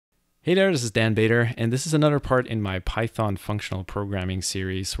Hey there, this is Dan Bader, and this is another part in my Python functional programming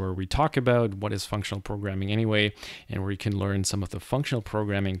series where we talk about what is functional programming anyway, and where you can learn some of the functional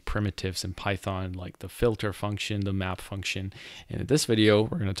programming primitives in Python, like the filter function, the map function. And in this video,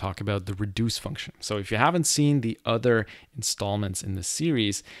 we're going to talk about the reduce function. So if you haven't seen the other installments in the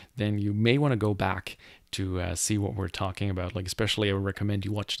series, then you may want to go back to see what we're talking about. Like especially I would recommend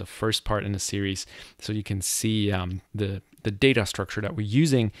you watch the first part in the series so you can see the data structure that we're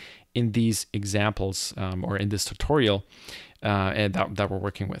using in these examples or in this tutorial and that we're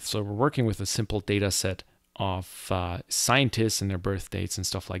working with. So we're working with a simple data set of scientists and their birth dates and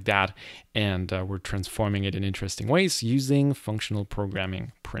stuff like that. And we're transforming it in interesting ways using functional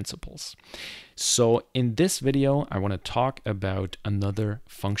programming principles. So in this video, I want to talk about another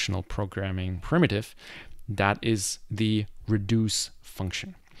functional programming primitive that is the reduce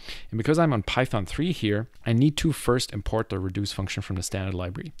function. And because I'm on Python 3 here, I need to first import the reduce function from the standard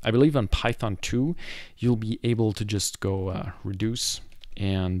library. I believe on Python 2, you'll be able to just go reduce,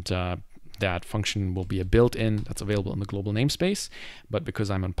 and that function will be a built-in that's available in the global namespace. But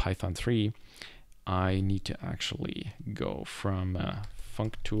because I'm on Python 3, I need to actually go from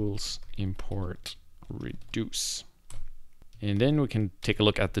functools import reduce. And then we can take a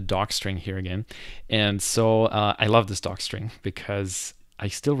look at the docstring here again. And so I love this docstring because I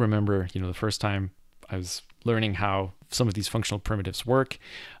still remember, the first time I was learning how some of these functional primitives work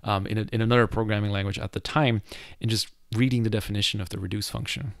in another programming language at the time, and just reading the definition of the reduce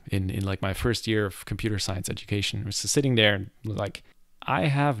function in like my first year of computer science education. I was just sitting there and was like, I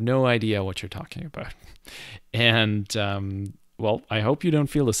have no idea what you're talking about. And well, I hope you don't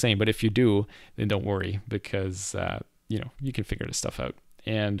feel the same, but if you do, then don't worry, because you can figure this stuff out.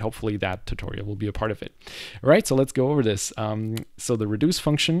 And hopefully that tutorial will be a part of it. All right, so let's go over this. So the reduce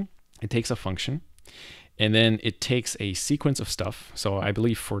function, it takes a function, and then it takes a sequence of stuff. So I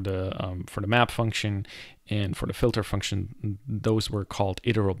believe for the map function and for the filter function, those were called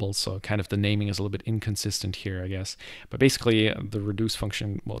iterables. So kind of the naming is a little bit inconsistent here, I guess. But basically, the reduce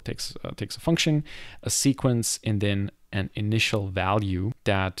function, well, it takes a function, a sequence, and then an initial value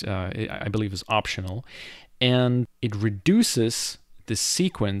that I believe is optional, and it reduces the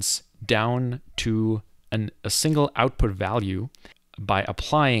sequence down to a single output value by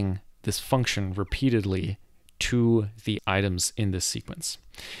applying this function repeatedly to the items in this sequence.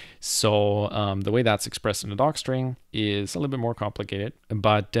 So the way that's expressed in the docstring is a little bit more complicated,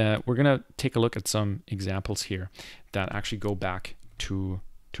 but we're going to take a look at some examples here that actually go back to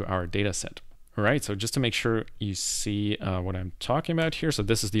our data set. All right, so just to make sure you see what I'm talking about here. So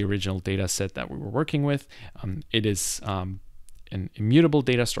this is the original data set that we were working with. It is an immutable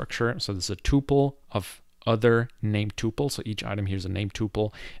data structure. So this is a tuple of other named tuples. So each item here is a named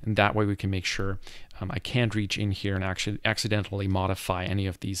tuple, and that way we can make sure I can't reach in here and actually accidentally modify any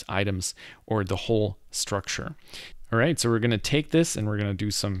of these items or the whole structure. All right, so we're going to take this and we're going to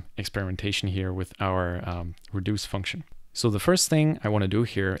do some experimentation here with our reduce function. So the first thing I want to do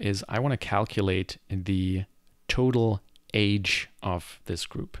here is I want to calculate the total age of this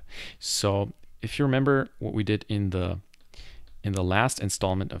group. So if you remember what we did in the last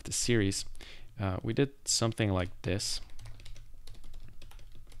installment of the series, we did something like this,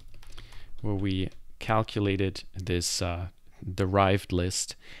 where we calculated this derived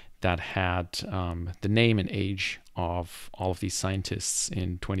list that had the name and age of all of these scientists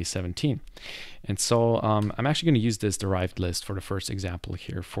in 2017. And so I'm actually going to use this derived list for the first example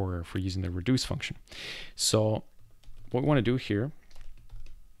here for using the reduce function. So what we want to do here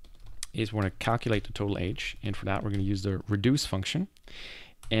is we're going to calculate the total age, and for that we're going to use the reduce function,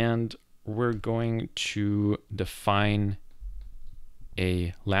 and we're going to define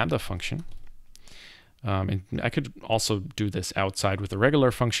a lambda function. And I could also do this outside with a regular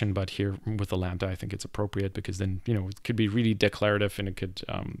function, but here with the lambda I think it's appropriate, because then it could be really declarative, and it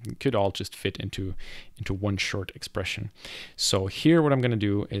could all just fit into one short expression. So here what I'm going to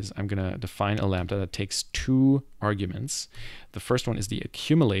do is I'm going to define a lambda that takes two arguments. The first one is the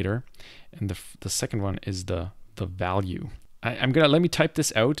accumulator, and the second one is the value. Let me type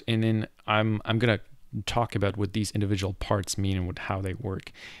this out, and then I'm gonna talk about what these individual parts mean and how they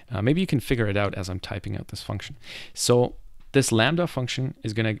work. Maybe you can figure it out as I'm typing out this function. So this lambda function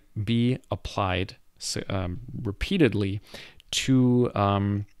is going to be applied repeatedly to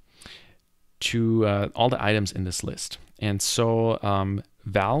all the items in this list. And so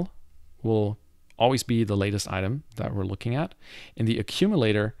val will always be the latest item that we're looking at, and the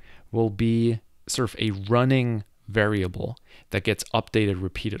accumulator will be sort of a running variable that gets updated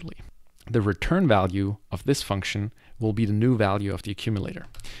repeatedly. The return value of this function will be the new value of the accumulator.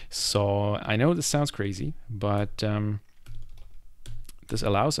 So I know this sounds crazy, but this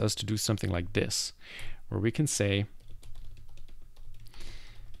allows us to do something like this, where we can say,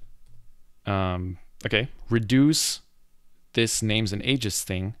 okay, reduce this names and ages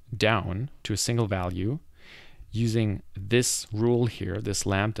thing down to a single value using this rule here, this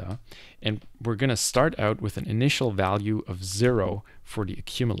lambda, and we're going to start out with an initial value of 0 for the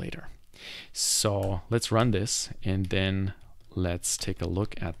accumulator. So let's run this, and then let's take a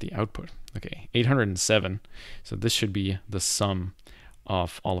look at the output. Okay, 807. So this should be the sum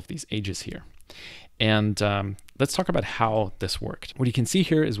of all of these ages here. And let's talk about how this worked. What you can see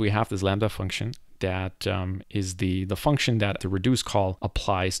here is we have this lambda function that is the function that the reduce call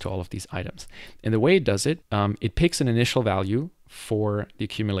applies to all of these items. And the way it does it, it picks an initial value for the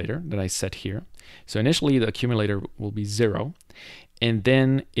accumulator that I set here. So initially the accumulator will be 0, and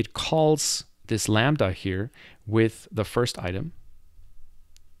then it calls this lambda here with the first item.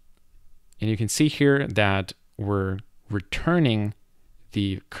 And you can see here that we're returning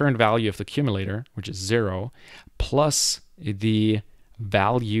the current value of the accumulator, which is 0, plus the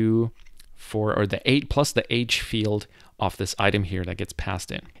value for, or the 8 plus the age field of this item here that gets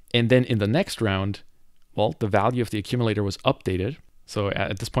passed in. And then in the next round, well, the value of the accumulator was updated. So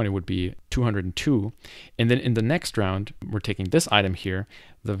at this point it would be 202. And then in the next round, we're taking this item here.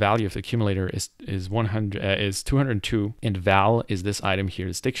 The value of the accumulator is 202, and val is this item here,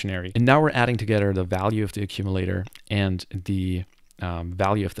 this dictionary. And now we're adding together the value of the accumulator and the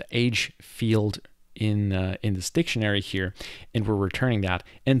value of the age field in this dictionary here, and we're returning that,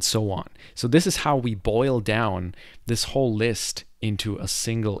 and so on. So this is how we boil down this whole list into a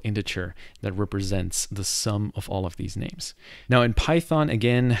single integer that represents the sum of all of these names. Now in Python,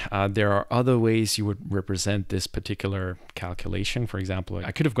 again, there are other ways you would represent this particular calculation. For example,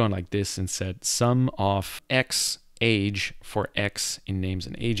 I could have gone like this and said sum of x age for x in names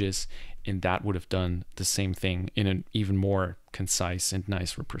and ages, and that would have done the same thing in an even more concise and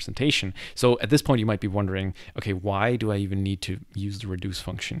nice representation. So at this point, you might be wondering, okay, why do I even need to use the reduce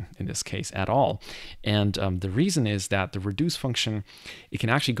function in this case at all? And the reason is that the reduce function, it can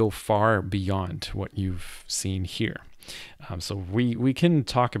actually go far beyond what you've seen here. So we can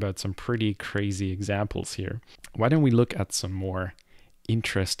talk about some pretty crazy examples here. Why don't we look at some more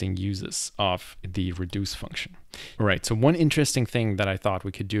interesting uses of the reduce function? All right, so one interesting thing that I thought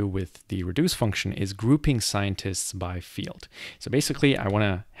we could do with the reduce function is grouping scientists by field. So basically, I want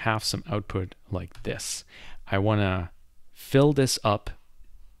to have some output like this. I want to fill this up,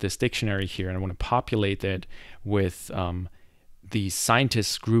 this dictionary here, and I want to populate it with the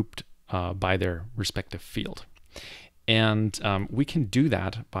scientists grouped by their respective field. And we can do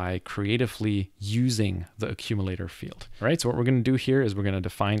that by creatively using the accumulator field. All right, so what we're going to do here is we're going to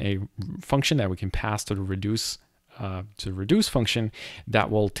define a function that we can pass to the reduce function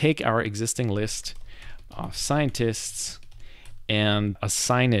that will take our existing list of scientists and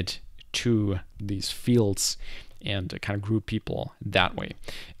assign it to these fields and kind of group people that way.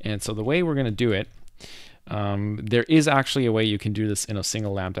 And so the way we're going to do it, there is actually a way you can do this in a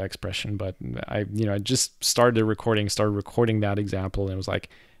single lambda expression, but I just started recording that example, and it was like,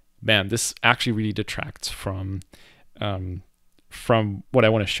 man, this actually really detracts from what I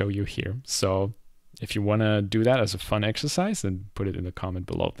want to show you here. So if you want to do that as a fun exercise, then put it in the comment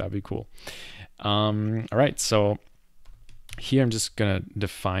below. That'd be cool. All right, so here I'm just gonna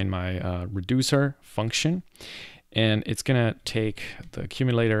define my reducer function, and it's gonna take the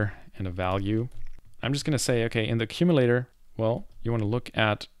accumulator and a value. I'm just going to say, okay, in the accumulator, well, you want to look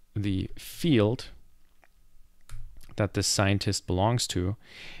at the field that this scientist belongs to,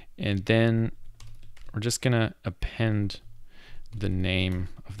 and then we're just going to append the name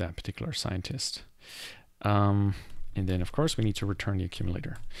of that particular scientist. And then, of course, we need to return the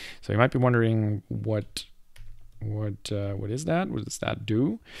accumulator. So you might be wondering, what is that? What does that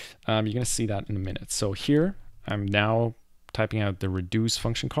do? You're going to see that in a minute. So here, I'm now typing out the reduce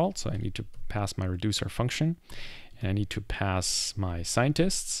function call. So I need to pass my reducer function, and I need to pass my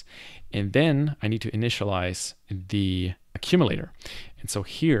scientists, and then I need to initialize the accumulator. And so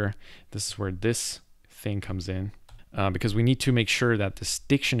here, this is where this thing comes in, because we need to make sure that this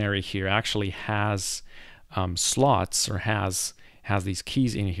dictionary here actually has slots, or has these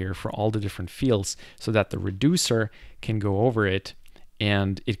keys in here for all the different fields, so that the reducer can go over it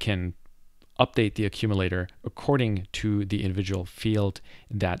and it can update the accumulator according to the individual field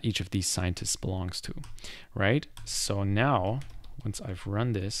that each of these scientists belongs to, right? So now, once I've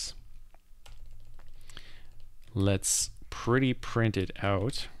run this, let's print it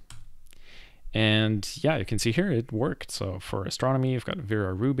out. And yeah, you can see here it worked. So for astronomy, I've got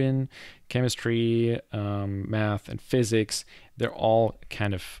Vera Rubin, chemistry, math, and physics. They're all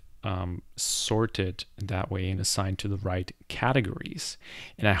kind of sorted that way and assigned to the right categories.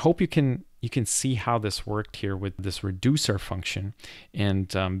 And I hope you can see how this worked here with this reducer function. And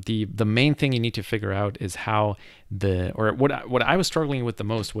the main thing you need to figure out is how what I was struggling with the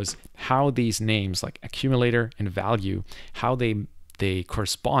most was how these names like accumulator and value, how they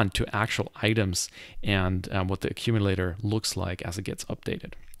correspond to actual items and what the accumulator looks like as it gets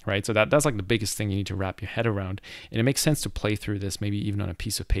updated. Right, so that's like the biggest thing you need to wrap your head around. And it makes sense to play through this, maybe even on a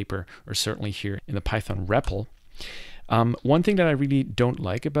piece of paper, or certainly here in the Python REPL. One thing that I really don't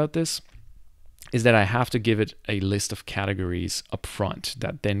like about this is that I have to give it a list of categories up front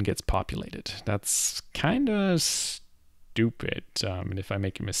that then gets populated. That's kind of stupid. And if I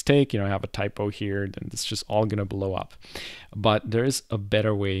make a mistake, I have a typo here, then it's just all gonna blow up. But there is a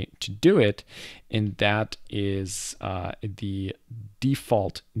better way to do it, and that is the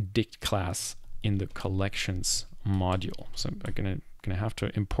defaultdict class in the collections module. So I'm gonna have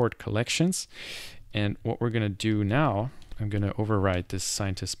to import collections, and what we're gonna do now, I'm gonna override this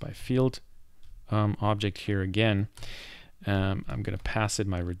scientist by field object here again. I'm gonna pass it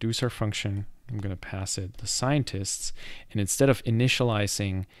my reducer function. I'm going to pass it the scientists, and instead of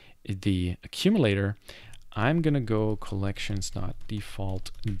initializing the accumulator, I'm going to go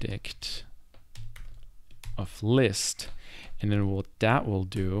collections.defaultdict of list, and then what that will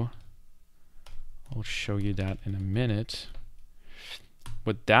do, I'll show you that in a minute.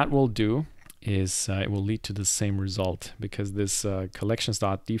 What that will do is it will lead to the same result, because this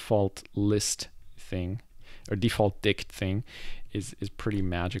collections.defaultList thing, or defaultdict thing, is pretty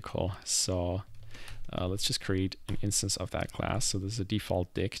magical. So let's just create an instance of that class. So this is a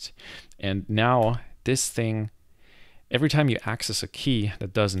defaultdict, and now this thing, every time you access a key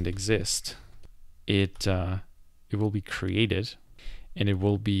that doesn't exist, it will be created, and it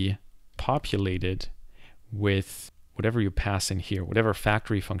will be populated with whatever you pass in here, whatever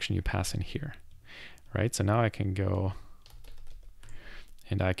factory function you pass in here, right? So now I can go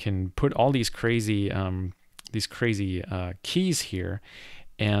and I can put all these crazy keys here,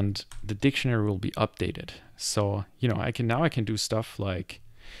 and the dictionary will be updated. So I can do stuff like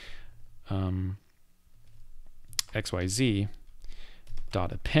xyz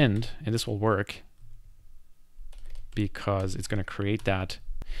dot append, and this will work because it's going to create that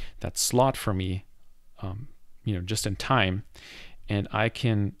slot for me, just in time, and I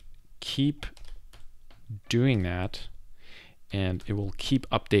can keep doing that. And it will keep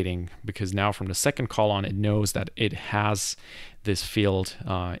updating, because now from the second call on, it knows that it has this field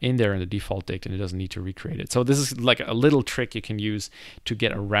in there in the defaultdict, and it doesn't need to recreate it. So this is like a little trick you can use to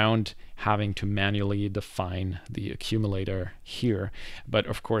get around having to manually define the accumulator here. But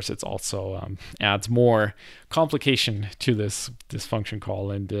of course, it's also adds more complication to this function call.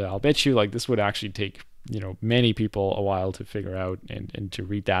 And I'll bet you this would actually take many people a while to figure out and to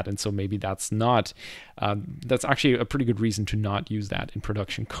read that. And so maybe that's that's actually a pretty good reason to not use that in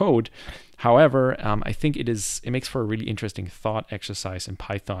production code. However, I think it makes for a really interesting thought exercise in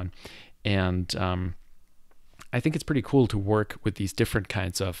Python. And I think it's pretty cool to work with these different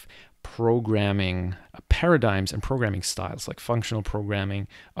kinds of programming paradigms and programming styles, like functional programming,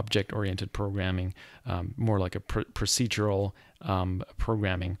 object-oriented programming, more like a procedural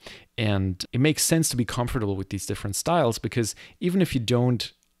programming. And it makes sense to be comfortable with these different styles, because even if you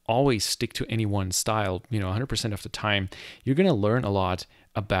don't always stick to any one style, 100% of the time, you're going to learn a lot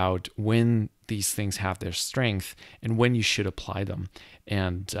about when these things have their strength and when you should apply them.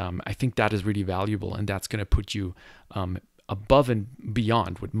 And I think that is really valuable, and that's going to put you above and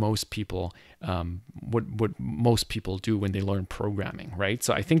beyond what most people what most people do when they learn programming, right?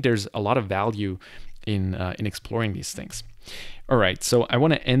 So I think there's a lot of value in exploring these things. All right, so I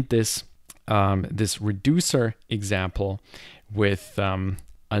want to end this this reducer example with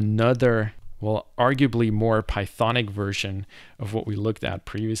another, well, arguably more Pythonic version of what we looked at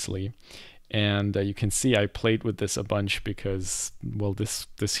previously. And you can see I played with this a bunch because, well, this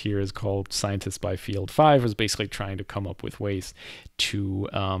here is called Scientist by Field 5. I was basically trying to come up with ways to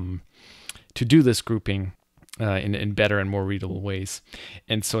do this grouping in better and more readable ways.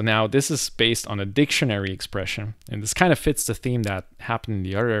 And so now this is based on a dictionary expression, and this kind of fits the theme that happened in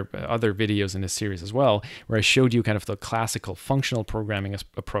the other videos in this series as well, where I showed you kind of the classical functional programming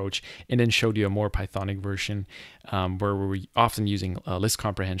approach, and then showed you a more Pythonic version where we're often using list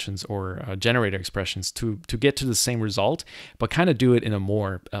comprehensions or generator expressions to get to the same result, but kind of do it in a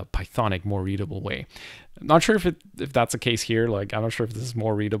more Pythonic, more readable way. I'm not sure if that's the case here. Like, I'm not sure if this is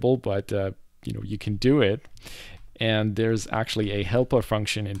more readable, but you can do it. And there's actually a helper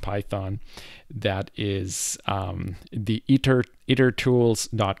function in Python that is the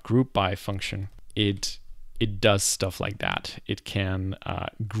itertools.groupby function. It it does stuff like that. It can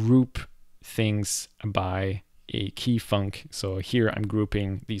group things by a key func. So here I'm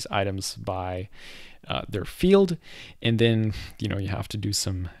grouping these items by their field, and then you have to do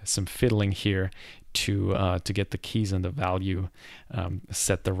some fiddling here to get the keys and the value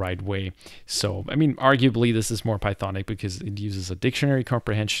set the right way. So I mean, arguably this is more Pythonic because it uses a dictionary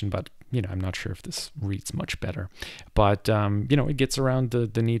comprehension, but I'm not sure if this reads much better. But it gets around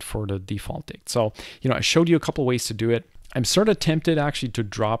the need for the default dict. So I showed you a couple ways to do it. I'm sort of tempted actually to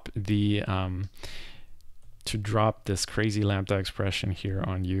drop the this crazy lambda expression here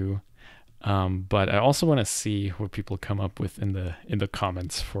on you. But I also want to see what people come up with in the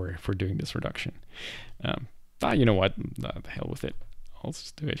comments for doing this reduction. You know what? The hell with it. I'll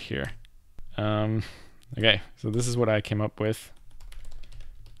just do it here. Okay, so this is what I came up with.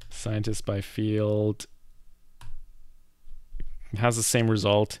 Scientist by field. It has the same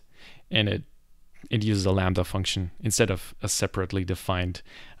result, and it uses a lambda function instead of a separately defined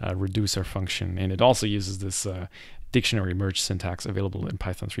reducer function, and it also uses this dictionary merge syntax available in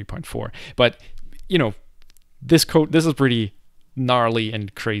Python 3.4. But this is pretty gnarly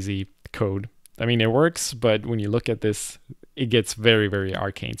and crazy code. I mean, it works, but when you look at this, it gets very, very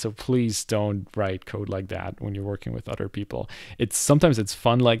arcane. So please don't write code like that when you're working with other people. Sometimes it's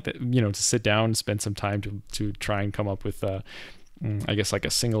fun like that, to sit down and spend some time to try and come up with I guess like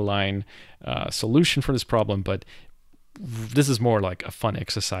a single line solution for this problem, but this is more like a fun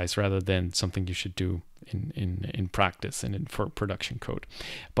exercise rather than something you should do in practice and for production code.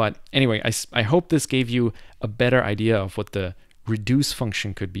 But anyway, I hope this gave you a better idea of what the reduce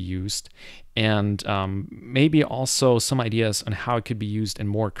function could be used, and maybe also some ideas on how it could be used in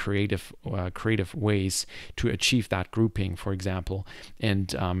more creative ways to achieve that grouping, for example,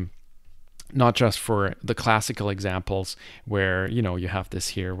 and not just for the classical examples where you have this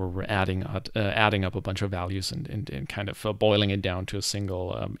here where we're adding up a bunch of values and kind of boiling it down to a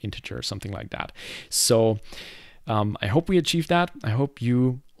single integer or something like that. So I hope we achieved that. I hope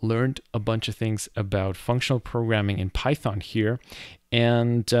you learned a bunch of things about functional programming in Python here.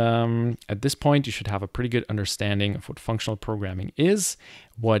 And at this point, you should have a pretty good understanding of what functional programming is,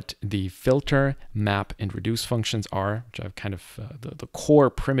 what the filter, map, and reduce functions are, which are kind of the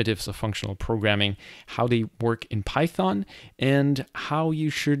core primitives of functional programming, how they work in Python, and how you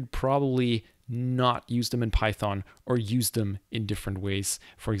should probably not use them in Python or use them in different ways,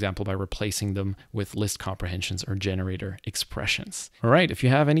 for example, by replacing them with list comprehensions or generator expressions. All right, if you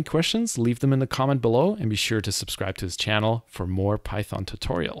have any questions, leave them in the comment below and be sure to subscribe to this channel for more Python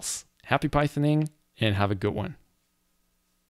tutorials. Happy Pythoning and have a good one.